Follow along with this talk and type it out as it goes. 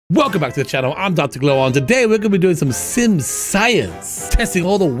Welcome back to the channel. I'm Drgluon. Today we're going to be doing some sim science, testing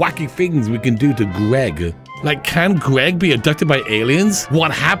all the wacky things we can do to Greg. Like, can Greg be abducted by aliens?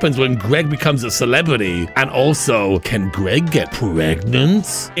 What happens when Greg becomes a celebrity? And also, can Greg get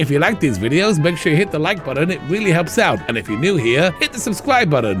pregnant? If you like these videos, make sure you hit the like button. It really helps out. And if you're new here, hit the subscribe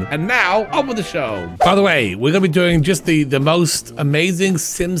button. And now, on with the show. By the way, we're going to be doing just the most amazing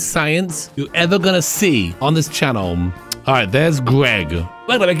sim science you're ever going to see on this channel. All right, there's Greg.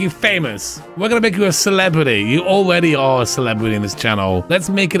 We're gonna make you famous. We're gonna make you a celebrity. You already are a celebrity in this channel. Let's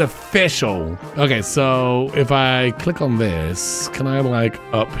make it official. Okay, so if I click on this, can I like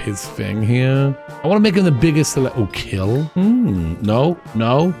up his thing here? I wanna make him the biggest oh, kill? No,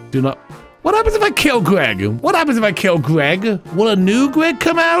 do not. What happens if I kill Greg? What happens if I kill Greg? Will a new Greg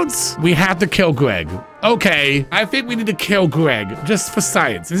come out? We have to kill Greg. Okay, I think we need to kill Greg, just for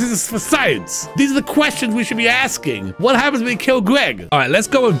science. This is for science. These are the questions we should be asking. What happens when we kill Greg? All right, let's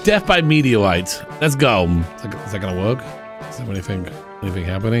go with death by meteorite. Let's go. Is that gonna work? Is there anything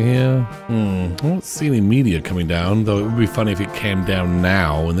happening here? I don't see any meteor coming down, though it would be funny if it came down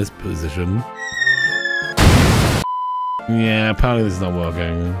now in this position. Yeah, apparently this is not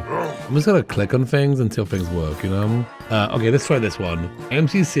working. I'm just gonna click on things until things work, you know? Okay, let's try this one.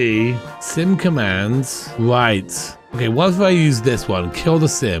 MCC, sim commands, right. Okay, what if I use this one? Kill the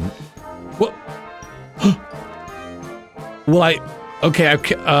sim. What? Well, okay,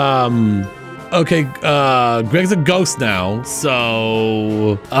 Greg's a ghost now,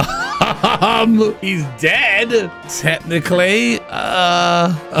 so, he's dead, technically,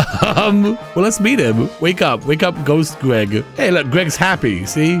 well, let's meet him. Wake up, ghost Greg. Hey, look, Greg's happy,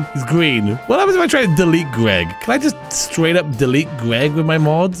 see? He's green. What happens if I try to delete Greg? Can I just straight up delete Greg with my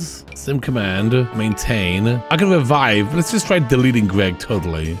mods? Sim command, maintain. I can revive. Let's just try deleting Greg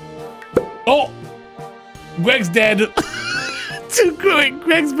totally. Oh, Greg's dead.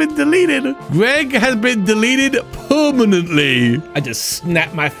 Greg's been deleted. Greg has been deleted permanently. I just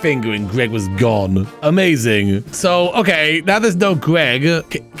snapped my finger and Greg was gone. Amazing. So, okay, now there's no Greg.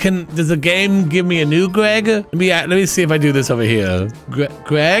 Does the game give me a new Greg? Let me see if I do this over here.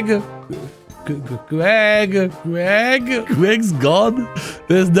 Greg? Greg's gone.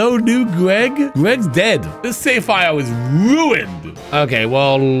 There's no new Greg. Greg's dead. This save file is ruined. Okay,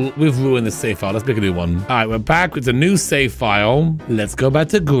 well, we've ruined the save file. Let's make a new one. All right, we're back. It's a new save file. Let's go back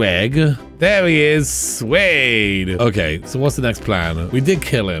to Greg. There he is. Sweet. Okay, so what's the next plan? We did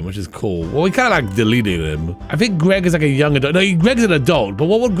kill him, which is cool. Well, we kind of like deleted him. I think Greg is like a young adult. No, Greg's an adult, but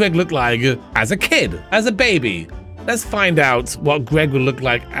what would Greg look like as a kid, as a baby? Let's find out what Greg would look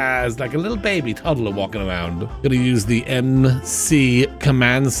like as like a little baby toddler walking around. Gonna use the MC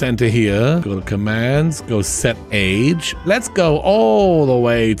command center here. Go to commands, go set age. Let's go all the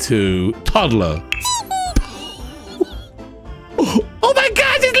way to toddler. Oh my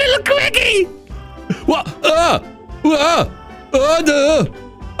God, this little Greggy! What?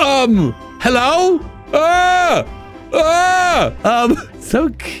 Hello? So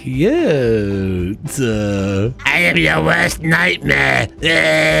cute. I am your worst nightmare.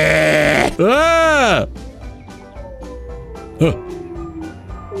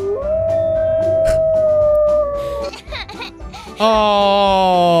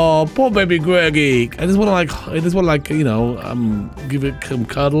 Oh, poor baby Greggy. I just want to you know, give it some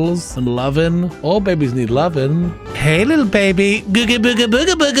cuddles, some loving. All babies need loving. Hey, little baby. Booga, booga,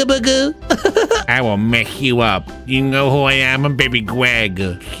 booga, booga, booga. I will mess you up. You know who I am. I'm baby Greg.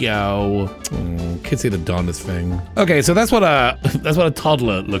 Yo. Can't see the darndest thing. Okay, so that's what a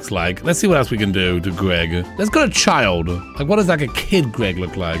toddler looks like. Let's see what else we can do to Greg. Let's go to child. Like, what does like a kid Greg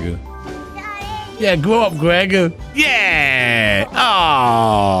look like? Yeah, grow up, Greg. Yeah.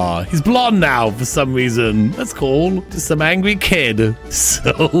 Oh, he's blonde now for some reason. That's cool. Just some angry kid.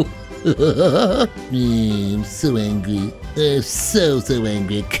 So. I'm so angry. I'm so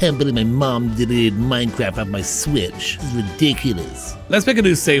angry. I can't believe my mom deleted Minecraft off my Switch. This is ridiculous. Let's make a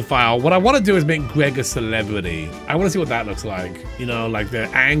new save file. What I want to do is make Greg a celebrity. I want to see what that looks like. You know, like they're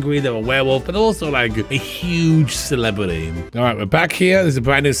angry, they're a werewolf, but also like a huge celebrity. All right, we're back here. This is a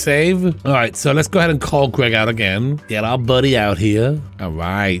brand new save. All right, so let's go ahead and call Greg out again. Get our buddy out here. All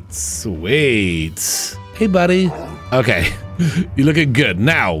right, sweet. Hey, buddy. Okay. You're looking good.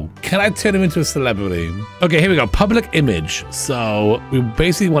 Now, can I turn him into a celebrity? Okay, here we go. Public image. So we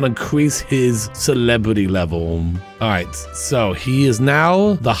basically want to increase his celebrity level. All right. So he is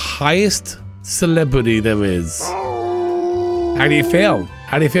now the highest celebrity there is. How do you feel?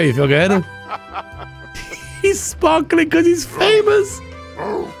 How do you feel? You feel good? He's sparkling because he's famous.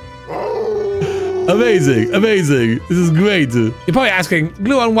 Amazing, amazing. This is great. You're probably asking,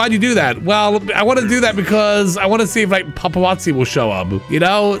 Gluon, why'd you do that? Well, I want to do that because I want to see if like paparazzi will show up. You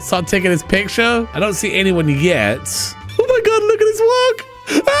know, start taking his picture. I don't see anyone yet. Oh my God, look at this walk.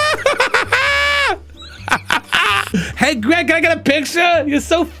 Hey, Greg, can I get a picture? You're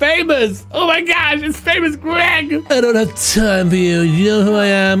so famous. Oh my gosh, it's famous Greg. I don't have time for you. You know who I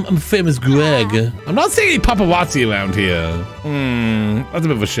am? I'm famous Greg. I'm not seeing any paparazzi around here. That's a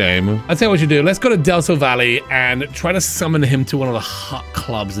bit of a shame. I'll tell you what you do. Let's go to Delso Valley and try to summon him to one of the hot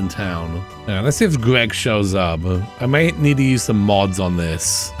clubs in town. Yeah, let's see if Greg shows up. I might need to use some mods on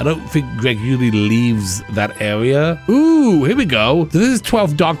this. I don't think Greg usually leaves that area. Ooh, here we go. So this is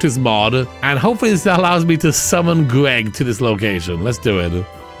 12 Doctors mod, and hopefully this allows me to summon Greg to this location. Let's do it.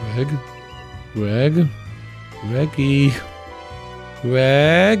 Greg.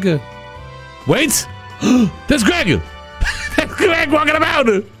 Wait! There's Greg! There's Greg walking about!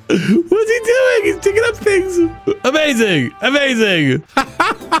 What's he doing? He's picking up things. Amazing! Amazing!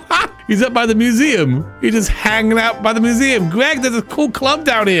 He's up by the museum. He's just hanging out by the museum. Greg, there's a cool club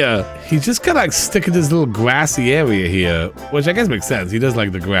down here. He's just kind of like sticking to this little grassy area here, which I guess makes sense. He does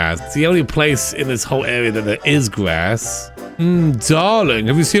like the grass. It's the only place in this whole area that there is grass. Darling,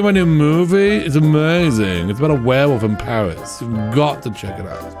 have you seen my new movie? It's amazing. It's about a werewolf in Paris. You've got to check it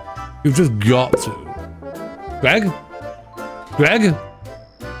out. You've just got to. Greg? Greg?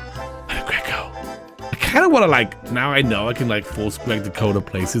 I kind of want to like, now I know I can like force Greg to go to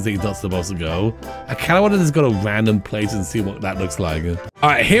places that he's not supposed to go. I kind of want to just go to random places and see what that looks like. All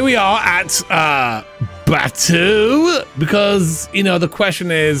right, here we are at Batu, because you know the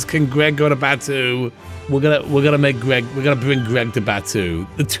question is, can Greg go to Batu? We're gonna bring Greg to Batu.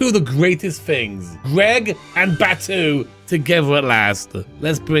 The two of the greatest things, Greg and Batu together at last.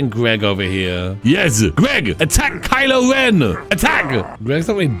 Let's bring Greg over here. Yes, Greg, attack Kylo Ren. Attack. Greg's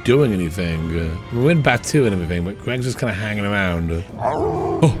not really doing anything. We're in Batu and everything, but Greg's just kind of hanging around.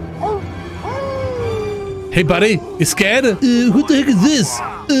 Oh. Hey, buddy, you scared? What the heck is this?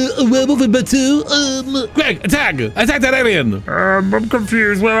 A werewolf in Batu? Greg, attack! Attack that alien! I'm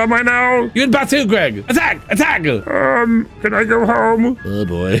confused. Where am I now? You're in Batu, Greg! Attack! Attack! Can I go home? Oh,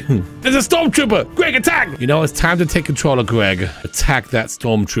 boy. There's a stormtrooper! Greg, attack! You know, it's time to take control of Greg. Attack that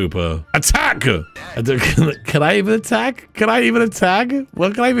stormtrooper. Attack! Can I even attack? Can I even attack?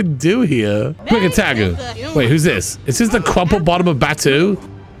 What can I even do here? Greg, attack! Wait, who's this? Is this the crumpled bottom of Batu?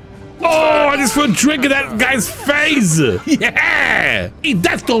 Oh, I just threw a drink in that guy's face! Yeah! Eat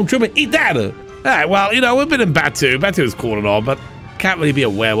that, stormtrooper! Eat that! Alright, well, you know, we've been in Batu. Batu is cool and all, but can't really be a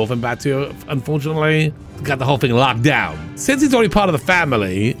werewolf in Batu, unfortunately. Got the whole thing locked down. Since he's already part of the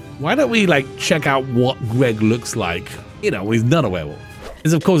family, why don't we, like, check out what Greg looks like? You know, when he's not a werewolf.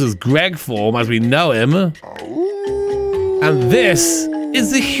 This, of course, is Greg form as we know him. And this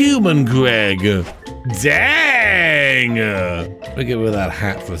is the human Greg. Dang! Let me get rid of that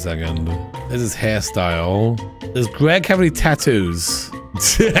hat for a second. There's his hairstyle. Does Greg have any tattoos?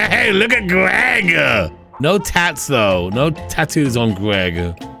 Hey, look at Greg! No tats, though. No tattoos on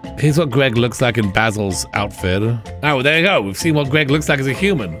Greg. Here's what Greg looks like in Basil's outfit. Oh, well, there you go. We've seen what Greg looks like as a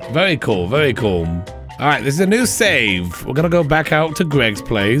human. Very cool, very cool. All right, this is a new save. We're gonna go back out to Greg's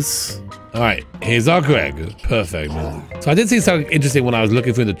place. All right, here's our Greg. Perfect. So I did see something interesting when I was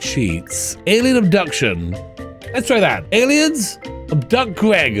looking through the cheats. Alien abduction. Let's try that. Aliens, abduct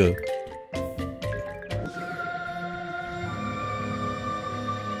Greg.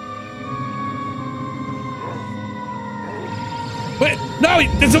 Wait, no,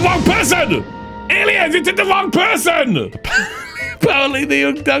 it's the wrong person! Aliens, it's the wrong person! Apparently they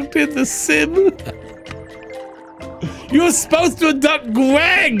abducted the sim. You were supposed to abduct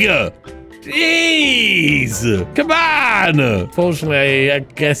Greg! Jeez! Come on! Fortunately, I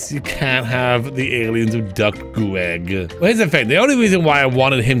guess you can't have the aliens abduct Greg. Well, here's the thing. The only reason why I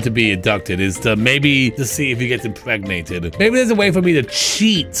wanted him to be abducted is to maybe to see if he gets impregnated. Maybe there's a way for me to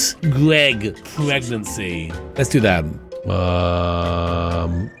cheat Greg pregnancy. Let's do that.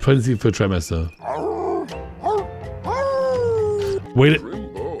 Pregnancy for trimester.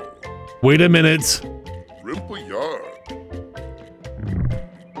 Wait a minute.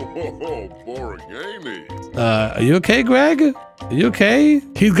 Are you okay, Greg? Are you okay?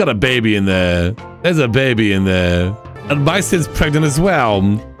 He's got a baby in there. There's a baby in there. And my sid's pregnant as well.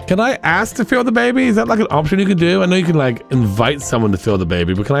 Can I ask to fill the baby? Is that like an option you can do? I know you can like invite someone to fill the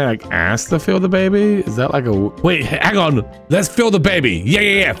baby, but can I like ask to fill the baby? Is that like a... Wait, hang on. Let's fill the baby.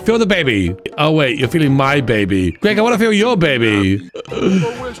 Yeah. Fill the baby. Oh, wait, you're feeling my baby. Greg, I want to fill your baby.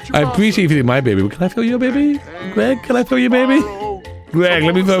 I appreciate you feeling my baby, but can I fill your baby? Greg, can I fill your baby? Greg,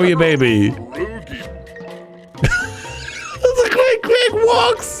 let me fill your baby. That's the way Greg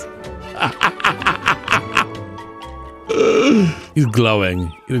walks. He's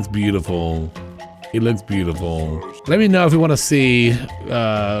glowing. He looks beautiful. He looks beautiful. Let me know if you want to see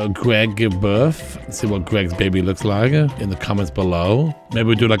Greg give birth. See what Greg's baby looks like in the comments below. Maybe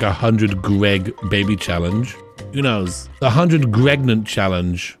we'll do like 100 Greg baby challenge. Who knows? The 100 Gregnant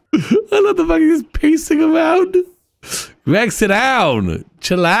challenge. I love the fact he's pacing around. Greg, sit down.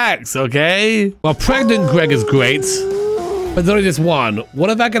 Chillax, okay? Well, pregnant Greg is great. But there's only just one. What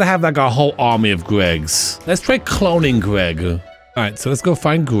if I could have like a whole army of Gregs? Let's try cloning Greg. All right, so let's go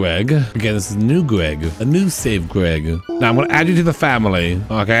find Greg. Again, this is new Greg, a new save Greg. Now I'm gonna add you to the family,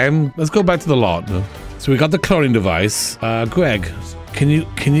 okay? Let's go back to the lot. So we got the cloning device. Greg, can you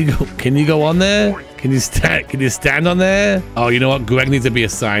go on there? Can you stand on there? Oh, you know what? Greg needs to be a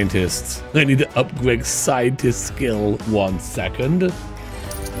scientist. I need to up Greg's scientist skill. 1 second.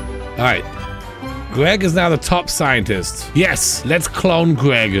 All right, Greg is now the top scientist. Yes, let's clone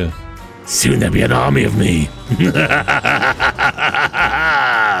Greg. Soon there'll be an army of me.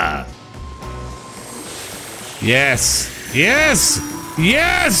 Yes. Yes.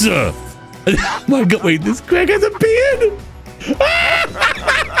 Yes. Oh my God, wait, this Greg has a beard.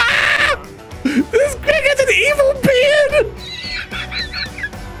 This Greg has an evil beard.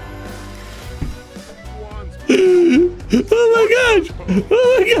 Oh my gosh. Oh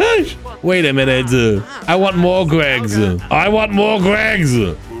my gosh. Wait a minute. I want more Gregs. I want more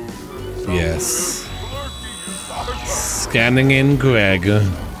Gregs. Yes. Scanning in Greg.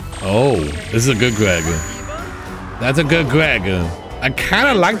 Oh, this is a good Greg. That's a good Greg. I kind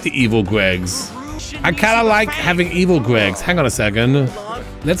of like the evil Gregs. I kind of like having evil Gregs. Hang on a second.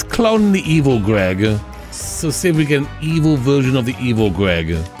 Let's clone the evil Greg. So see if we get an evil version of the evil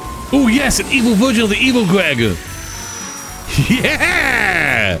Greg. Oh yes, an evil version of the evil Greg.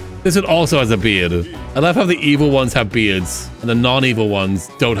 Yeah! This one also has a beard. I love how the evil ones have beards and the non-evil ones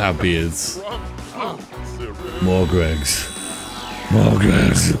don't have beards. More Gregs. More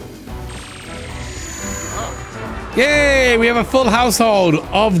Gregs. Yay! We have a full household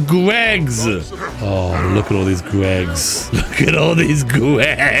of Gregs. Oh, look at all these Gregs. Look at all these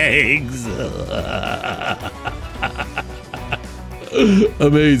Gregs.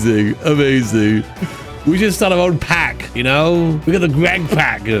 Amazing. Amazing. We should start our own pack, you know? We got the Greg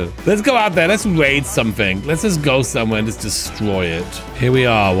pack. Let's go out there. Let's raid something. Let's just go somewhere and just destroy it. Here we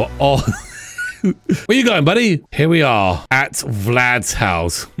are. We're all... Where you going, buddy? Here we are at Vlad's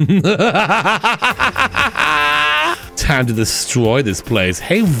house. Time to destroy this place.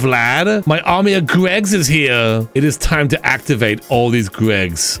 Hey, Vlad. My army of Gregs is here. It is time to activate all these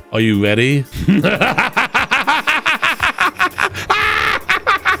Gregs. Are you ready?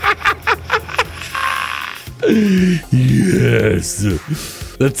 Yes.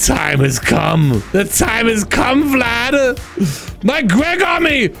 The time has come. The time has come, Vlad. My Greg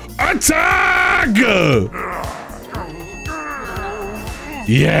army, attack!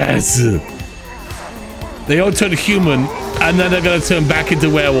 Yes. They all turn human, and then they're gonna turn back into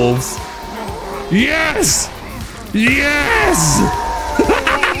werewolves. Yes! Yes!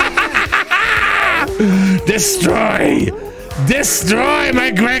 Destroy! Destroy my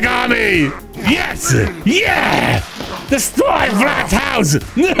Greg army! Yes! Yeah! Destroy Vlad's house!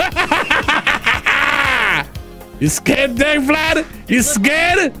 You scared there, Vlad? You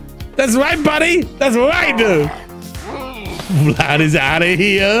scared? That's right, buddy! That's right! Vlad is out of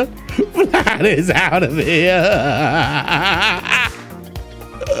here! Vlad is out of here!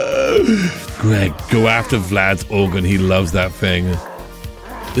 Greg, go after Vlad's organ. He loves that thing.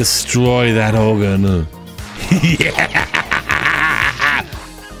 Destroy that organ. Yeah!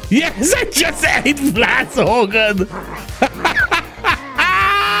 Yes, I just ate Vlad's organ!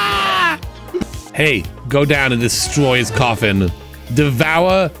 Hey, go down and destroy his coffin.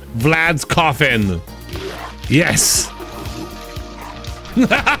 Devour Vlad's coffin. Yes!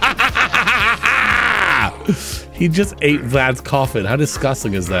 He just ate Vlad's coffin. How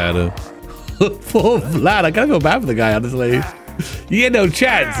disgusting is that? Poor Vlad. I gotta go back for the guy, honestly. He had no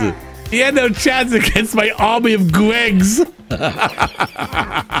chance. He had no chance against my army of Gregs.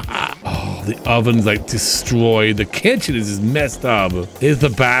 Oh, the oven's like destroyed. The kitchen is just messed up. Here's the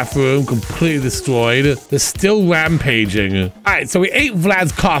bathroom, completely destroyed. They're still rampaging. All right, so we ate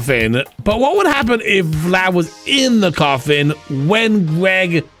Vlad's coffin, but what would happen if Vlad was in the coffin when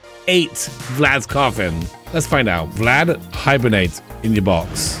Greg ate Vlad's coffin? Let's find out. Vlad, hibernate in your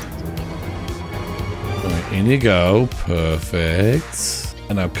box. All right, in you go. Perfect.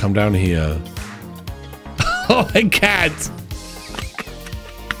 And now come down here. Oh, I can't.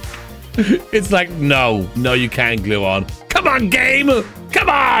 It's like, no, you can't glue on. Come on, game. Come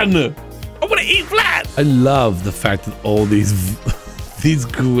on. I want to eat Vlad. I love the fact that all these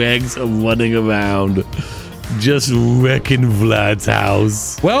Gregs are running around. Just wrecking Vlad's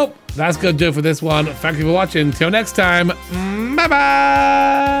house. Well, that's gonna do it for this one. Thank you for watching. Till next time.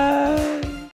 Bye-bye.